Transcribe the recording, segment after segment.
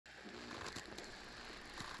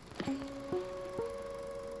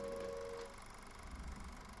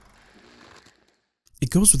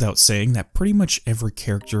goes without saying that pretty much every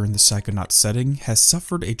character in the Psychonauts setting has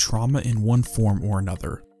suffered a trauma in one form or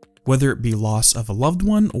another. Whether it be loss of a loved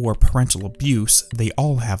one or parental abuse, they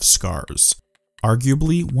all have scars.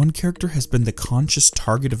 Arguably, one character has been the conscious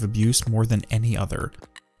target of abuse more than any other,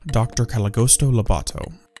 Dr. Caligosto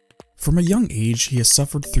Loboto. From a young age, he has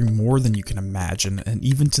suffered through more than you can imagine, and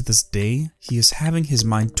even to this day, he is having his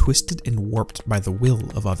mind twisted and warped by the will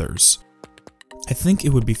of others. I think it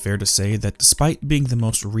would be fair to say that despite being the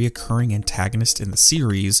most reoccurring antagonist in the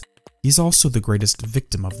series, he's also the greatest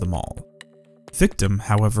victim of them all. Victim,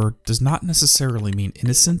 however, does not necessarily mean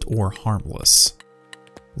innocent or harmless.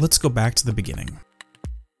 Let's go back to the beginning.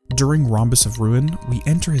 During Rhombus of Ruin, we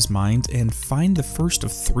enter his mind and find the first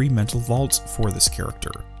of 3 mental vaults for this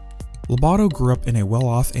character. Loboto grew up in a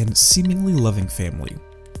well-off and seemingly loving family.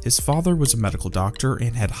 His father was a medical doctor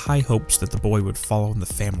and had high hopes that the boy would follow in the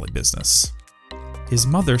family business. His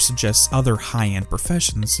mother suggests other high-end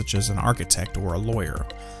professions such as an architect or a lawyer.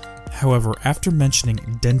 However, after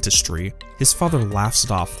mentioning dentistry, his father laughs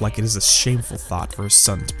it off like it is a shameful thought for his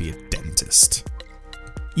son to be a dentist.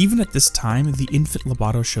 Even at this time, the infant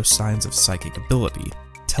Loboto shows signs of psychic ability,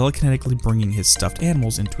 telekinetically bringing his stuffed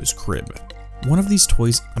animals into his crib. One of these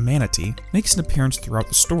toys, a manatee, makes an appearance throughout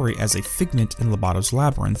the story as a figment in Loboto's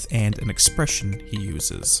labyrinth and an expression he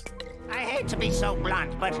uses. I hate to be so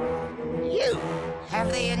blunt, but you have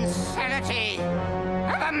the insanity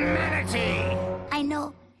of a manatee. I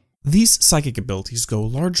know. These psychic abilities go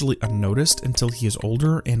largely unnoticed until he is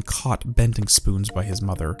older and caught bending spoons by his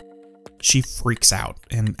mother. She freaks out,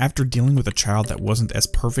 and after dealing with a child that wasn't as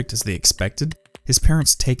perfect as they expected, his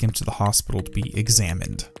parents take him to the hospital to be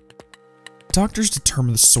examined. Doctors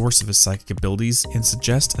determine the source of his psychic abilities and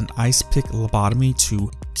suggest an ice pick lobotomy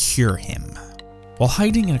to cure him. While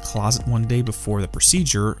hiding in a closet one day before the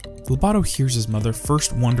procedure, Loboto hears his mother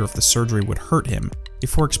first wonder if the surgery would hurt him,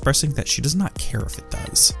 before expressing that she does not care if it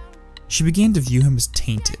does. She began to view him as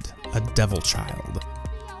tainted, a devil child.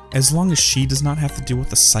 As long as she does not have to deal with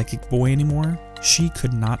the psychic boy anymore, she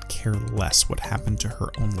could not care less what happened to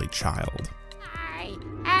her only child.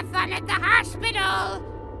 Have fun at the hospital!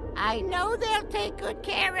 I know they'll take good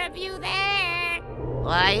care of you there!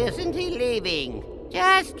 Why isn't he leaving?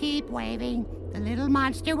 Just keep waving. The little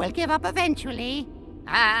monster will give up eventually.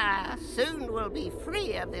 Soon we'll be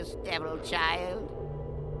free of this devil child.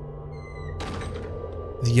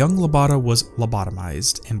 The young Loboto was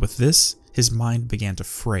lobotomized, and with this, his mind began to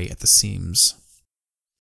fray at the seams.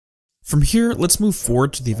 From here, let's move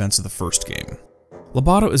forward to the events of the first game.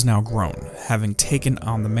 Loboto is now grown, having taken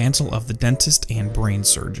on the mantle of the dentist and brain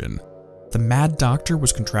surgeon. The Mad Doctor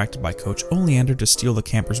was contracted by Coach Oleander to steal the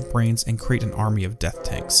campers' brains and create an army of death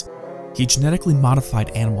tanks. He genetically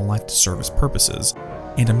modified animal life to serve his purposes,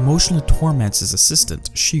 and emotionally torments his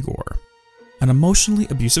assistant, Shigor, an emotionally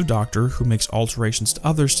abusive doctor who makes alterations to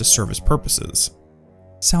others to serve his purposes.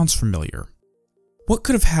 Sounds familiar. What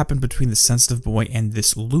could have happened between the sensitive boy and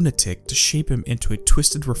this lunatic to shape him into a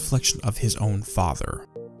twisted reflection of his own father?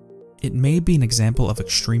 It may be an example of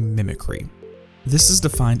extreme mimicry. This is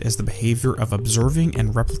defined as the behavior of observing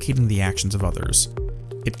and replicating the actions of others.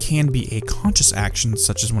 It can be a conscious action,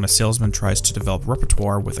 such as when a salesman tries to develop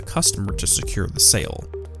repertoire with a customer to secure the sale.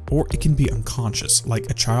 Or it can be unconscious, like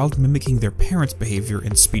a child mimicking their parents' behavior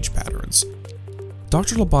and speech patterns.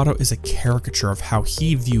 Dr. Loboto is a caricature of how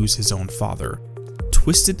he views his own father,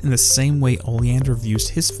 twisted in the same way Oleander views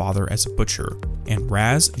his father as a butcher, and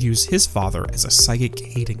Raz views his father as a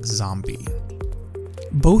psychic-hating zombie.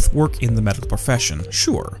 Both work in the medical profession,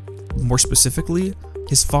 sure. More specifically,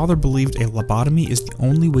 his father believed a lobotomy is the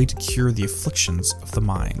only way to cure the afflictions of the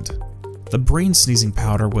mind. The brain sneezing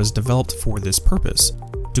powder was developed for this purpose,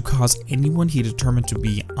 to cause anyone he determined to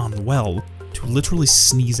be unwell to literally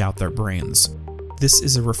sneeze out their brains. This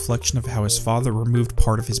is a reflection of how his father removed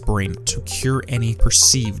part of his brain to cure any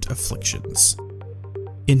perceived afflictions.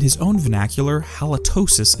 In his own vernacular,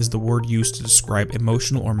 halitosis is the word used to describe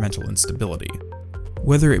emotional or mental instability,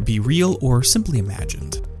 whether it be real or simply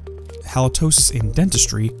imagined. Halitosis in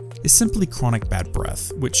dentistry is simply chronic bad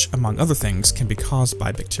breath, which, among other things, can be caused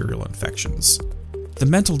by bacterial infections. The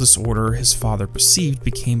mental disorder his father perceived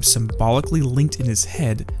became symbolically linked in his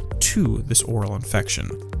head to this oral infection.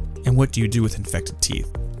 And what do you do with infected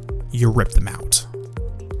teeth? You rip them out.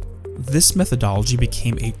 This methodology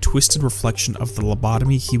became a twisted reflection of the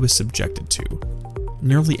lobotomy he was subjected to.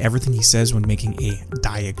 Nearly everything he says when making a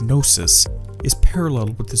diagnosis is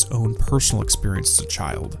paralleled with his own personal experience as a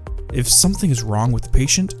child. If something is wrong with the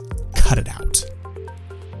patient, cut it out.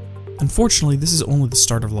 Unfortunately, this is only the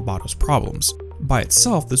start of Loboto's problems. By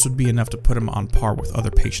itself, this would be enough to put him on par with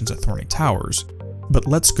other patients at Thorny Towers, but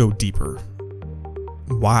let's go deeper.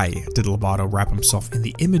 Why did Loboto wrap himself in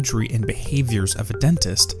the imagery and behaviors of a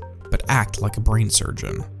dentist, but act like a brain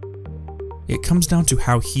surgeon? It comes down to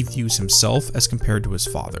how he views himself as compared to his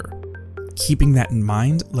father. Keeping that in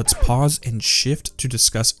mind, let's pause and shift to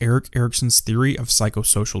discuss Erik Erikson's theory of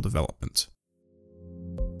psychosocial development.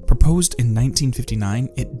 Proposed in 1959,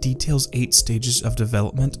 it details 8 stages of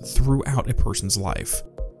development throughout a person's life.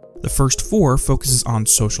 The first 4 focuses on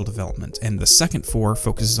social development, and the second 4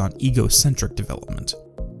 focuses on egocentric development.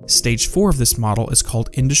 Stage 4 of this model is called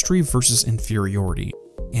industry versus inferiority,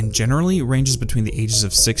 and generally ranges between the ages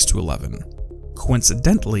of 6 to 11.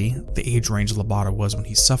 Coincidentally, the age range Loboto was when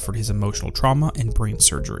he suffered his emotional trauma and brain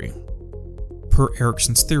surgery. Per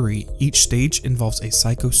Erikson's theory, each stage involves a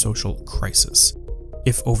psychosocial crisis.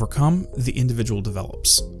 If overcome, the individual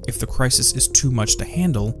develops. If the crisis is too much to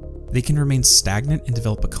handle, they can remain stagnant and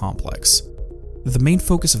develop a complex. The main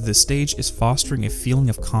focus of this stage is fostering a feeling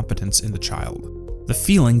of competence in the child, the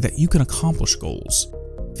feeling that you can accomplish goals.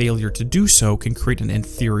 Failure to do so can create an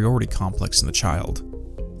inferiority complex in the child.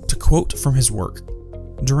 To quote from his work,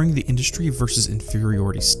 during the industry versus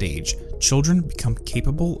inferiority stage, children become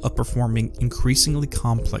capable of performing increasingly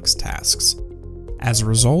complex tasks. As a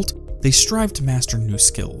result, they strive to master new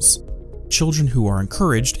skills. Children who are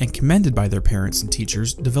encouraged and commended by their parents and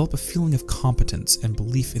teachers develop a feeling of competence and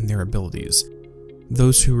belief in their abilities.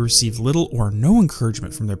 Those who receive little or no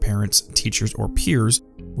encouragement from their parents, teachers, or peers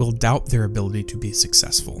will doubt their ability to be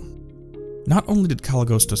successful. Not only did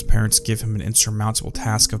Caligosto's parents give him an insurmountable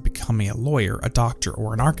task of becoming a lawyer, a doctor,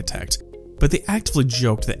 or an architect, but they actively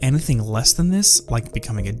joked that anything less than this, like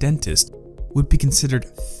becoming a dentist, would be considered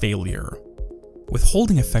failure.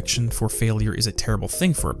 Withholding affection for failure is a terrible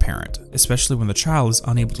thing for a parent, especially when the child is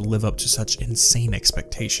unable to live up to such insane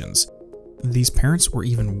expectations. These parents were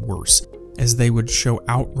even worse, as they would show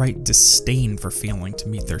outright disdain for failing to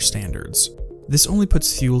meet their standards. This only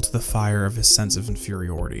puts fuel to the fire of his sense of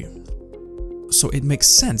inferiority. So it makes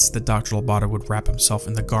sense that Dr. Loboto would wrap himself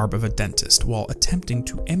in the garb of a dentist while attempting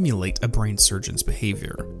to emulate a brain surgeon's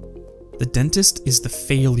behavior. The dentist is the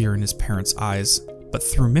failure in his parents' eyes, but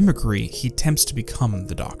through mimicry, he attempts to become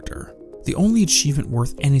the doctor, the only achievement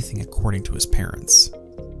worth anything according to his parents.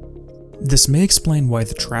 This may explain why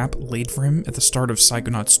the trap laid for him at the start of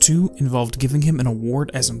Psychonauts 2 involved giving him an award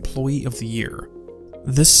as Employee of the Year.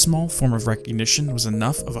 This small form of recognition was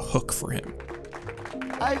enough of a hook for him.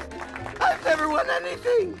 I've never won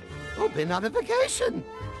anything! Or been on a vacation!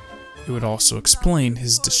 It would also explain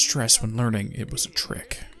his distress when learning it was a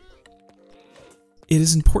trick. It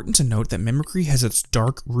is important to note that mimicry has its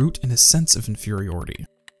dark root in a sense of inferiority.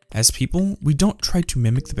 As people, we don't try to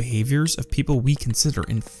mimic the behaviors of people we consider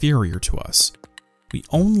inferior to us. We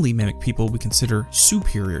only mimic people we consider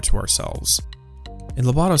superior to ourselves. In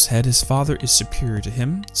Loboto's head, his father is superior to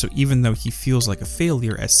him, so even though he feels like a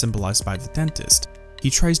failure as symbolized by the dentist, he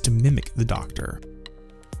tries to mimic the doctor.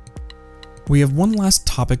 We have one last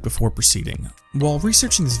topic before proceeding. While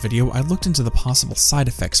researching this video, I looked into the possible side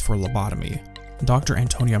effects for lobotomy. Dr.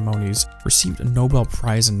 Antonio Moniz received a Nobel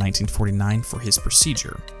Prize in 1949 for his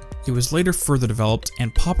procedure. It was later further developed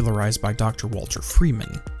and popularized by Dr. Walter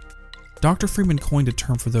Freeman. Dr. Freeman coined a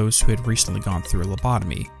term for those who had recently gone through a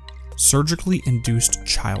lobotomy: surgically induced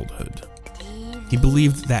childhood. He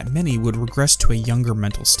believed that many would regress to a younger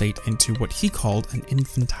mental state into what he called an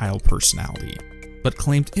infantile personality, but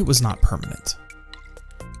claimed it was not permanent.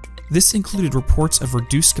 This included reports of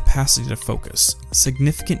reduced capacity to focus,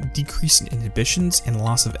 significant decrease in inhibitions, and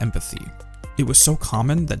loss of empathy. It was so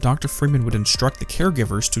common that Dr. Freeman would instruct the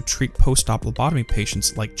caregivers to treat post-op lobotomy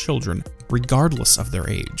patients like children, regardless of their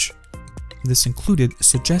age. This included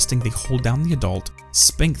suggesting they hold down the adult,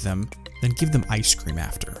 spank them, then give them ice cream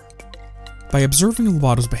after. By observing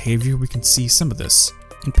Loboto's behavior, we can see some of this.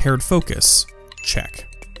 Impaired focus, check.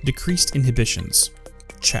 Decreased inhibitions,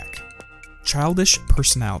 check. Childish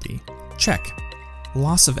personality, check.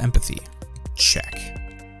 Loss of empathy, check.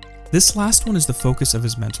 This last one is the focus of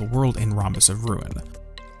his mental world in Rhombus of Ruin.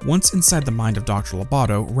 Once inside the mind of Dr.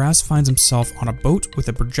 Loboto, Raz finds himself on a boat with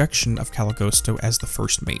a projection of Caligosto as the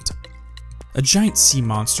first mate. A giant sea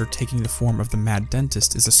monster taking the form of the mad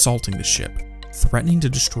dentist is assaulting the ship, threatening to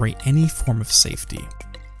destroy any form of safety.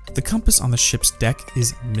 The compass on the ship's deck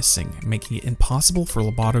is missing, making it impossible for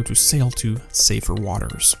Loboto to sail to safer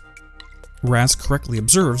waters. Raz correctly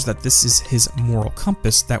observes that this is his moral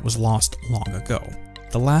compass that was lost long ago.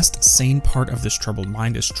 The last sane part of this troubled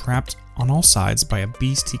mind is trapped on all sides by a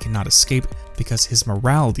beast he cannot escape because his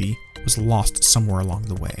morality was lost somewhere along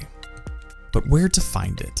the way. But where to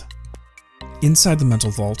find it? Inside the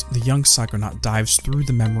mental vault, the young psychonaut dives through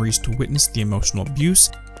the memories to witness the emotional abuse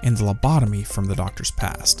and the lobotomy from the doctor's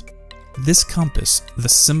past. This compass, the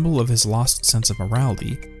symbol of his lost sense of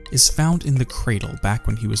morality, is found in the cradle back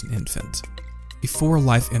when he was an infant, before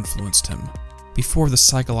life influenced him, before the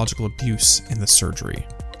psychological abuse and the surgery,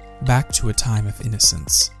 back to a time of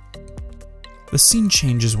innocence. The scene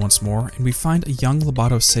changes once more, and we find a young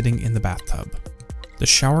Loboto sitting in the bathtub. The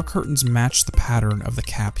shower curtains match the pattern of the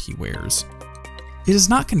cap he wears. It is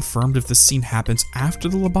not confirmed if this scene happens after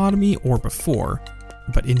the lobotomy or before,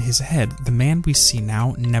 but in his head, the man we see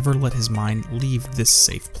now never let his mind leave this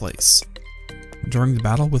safe place. During the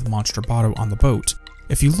battle with Monster Loboto on the boat,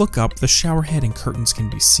 if you look up, the shower head and curtains can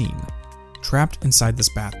be seen. Trapped inside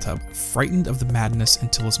this bathtub, frightened of the madness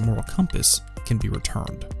until his moral compass can be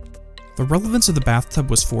returned. The relevance of the bathtub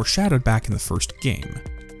was foreshadowed back in the first game.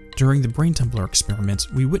 During the brain tumbler experiment,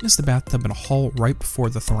 we witnessed the bathtub in a hall right before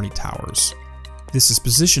the Thorny Towers. This is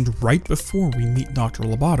positioned right before we meet Dr.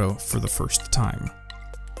 Loboto for the first time.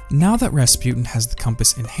 Now that Rasputin has the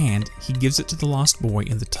compass in hand, he gives it to the lost boy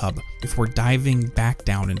in the tub before diving back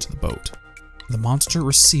down into the boat. The monster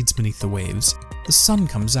recedes beneath the waves, the sun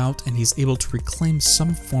comes out, and he's able to reclaim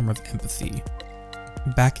some form of empathy.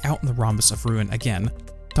 Back out in the Rhombus of Ruin again,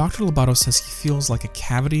 Dr. Loboto says he feels like a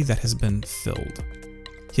cavity that has been filled.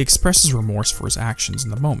 He expresses remorse for his actions in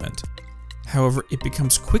the moment. However, it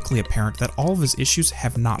becomes quickly apparent that all of his issues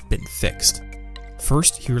have not been fixed.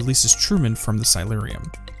 First, he releases Truman from the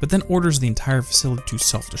Silurium, but then orders the entire facility to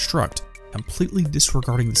self-destruct, completely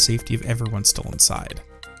disregarding the safety of everyone still inside.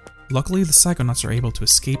 Luckily, the Psychonauts are able to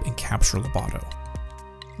escape and capture Loboto.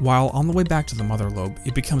 While on the way back to the Mother Lobe,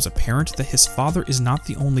 it becomes apparent that his father is not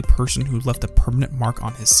the only person who left a permanent mark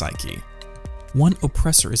on his psyche. One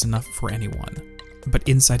oppressor is enough for anyone, but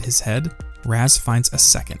inside his head, Raz finds a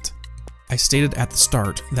second. I stated at the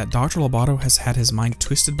start that Dr. Loboto has had his mind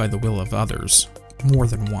twisted by the will of others, more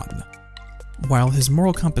than one. While his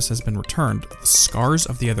moral compass has been returned, the scars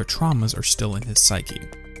of the other traumas are still in his psyche.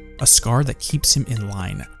 A scar that keeps him in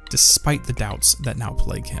line, despite the doubts that now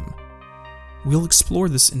plague him. We'll explore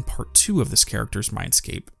this in part 2 of this character's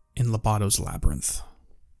mindscape, in Loboto's Labyrinth.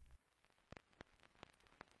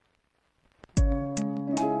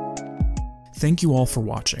 Thank you all for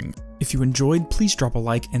watching. If you enjoyed, please drop a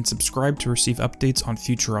like and subscribe to receive updates on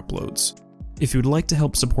future uploads. If you would like to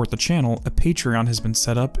help support the channel, a Patreon has been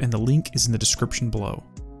set up and the link is in the description below.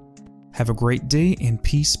 Have a great day and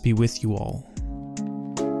peace be with you all.